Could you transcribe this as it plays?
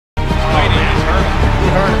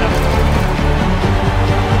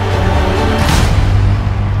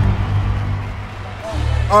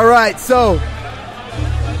All right, so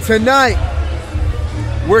tonight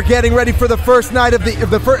we're getting ready for the first night of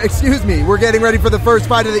we're getting ready for the first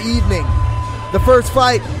fight of the evening. The first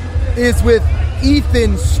fight is with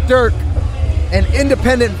Ethan Sterk, an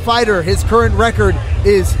independent fighter. His current record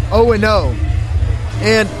is 0-0.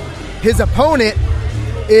 And his opponent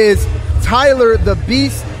is Tyler the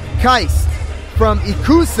Beast Kiest from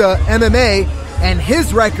Ikusa MMA, and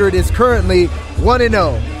his record is currently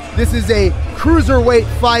 1-0. This is a Cruiserweight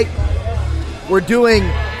fight. We're doing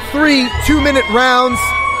 3 2-minute rounds.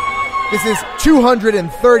 This is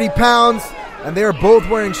 230 pounds, and they're both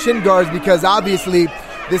wearing shin guards because obviously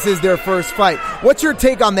this is their first fight. What's your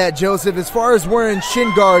take on that, Joseph, as far as wearing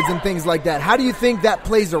shin guards and things like that? How do you think that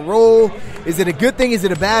plays a role? Is it a good thing? Is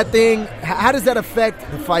it a bad thing? How does that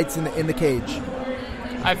affect the fights in the cage?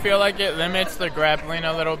 I feel like it limits the grappling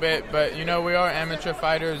a little bit, but, we are amateur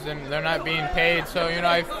fighters and they're not being paid. So,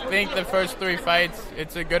 I think the first 3 fights,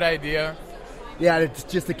 it's a good idea. Yeah, it's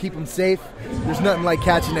just to keep them safe. There's nothing like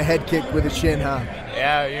catching a head kick with a shin, huh?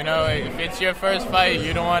 Yeah, if it's your first fight,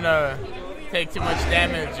 you don't want to take too much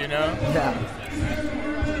damage, Yeah.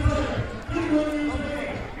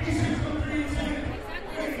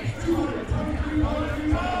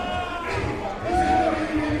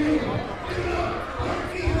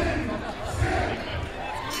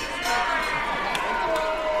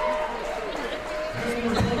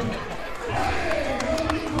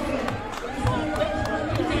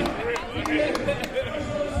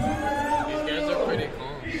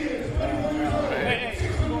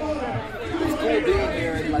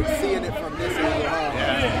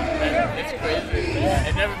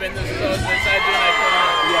 I've never been this close since I've been like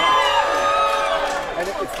Yeah. And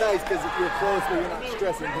it's nice because if you're close, but you're not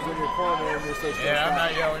stressing because when you're calm and you're so stressed. Yeah, I'm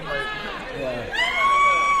not yelling, but yeah.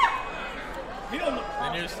 The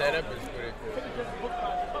new setup is pretty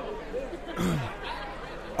cool.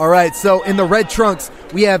 All right, so in the red trunks,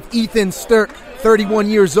 we have Ethan Sterk, 31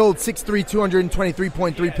 years old, 6'3",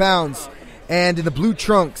 223.3 pounds. And in the blue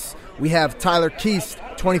trunks, we have Tyler Kiest,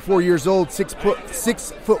 24 years old,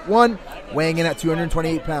 6'1", weighing in at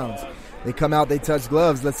 228 pounds. They come out, they touch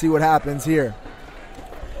gloves. Let's see what happens here.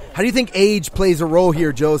 How do you think age plays a role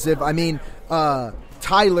here, Joseph? I mean,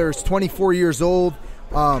 Tyler's 24 years old.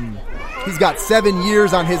 He's got 7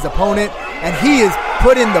 years on his opponent, and he is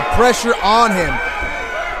putting the pressure on him.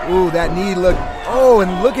 Ooh, that knee look. Oh,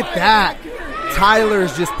 and look at that.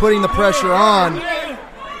 Tyler's just putting the pressure on.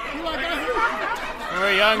 For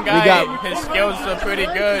a young guy, his skills are pretty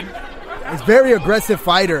good. He's a very aggressive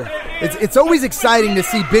fighter. It's always exciting to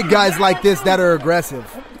see big guys like this that are aggressive.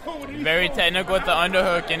 Very technical with the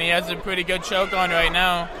underhook, and he has a pretty good choke on right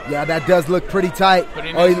now. Yeah, that does look pretty tight.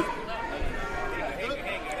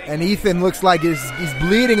 And Ethan looks like he's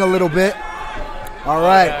bleeding a little bit. All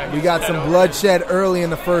right, yeah, we got some bloodshed early in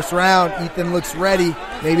the first round. Ethan looks ready.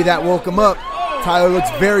 Maybe that woke him up. Tyler looks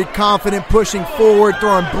very confident, pushing forward,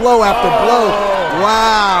 throwing blow after blow.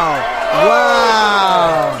 Wow.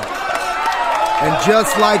 And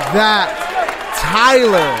just like that,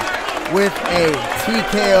 Tyler with a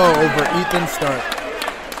TKO over Ethan Sterk.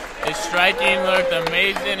 His striking looked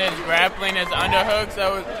amazing. His grappling, his underhooks,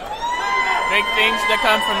 that was big things to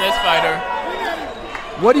come from this fighter.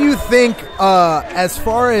 What do you think as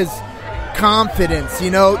far as confidence?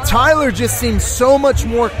 Tyler just seems so much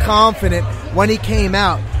more confident when he came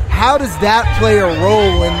out. How does that play a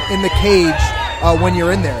role in the cage when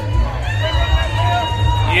you're in there?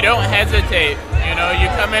 You don't hesitate. You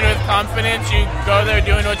come in with confidence. You go there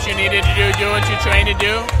doing what you needed to do what you trained to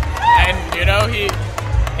do. And,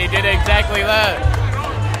 he did exactly that.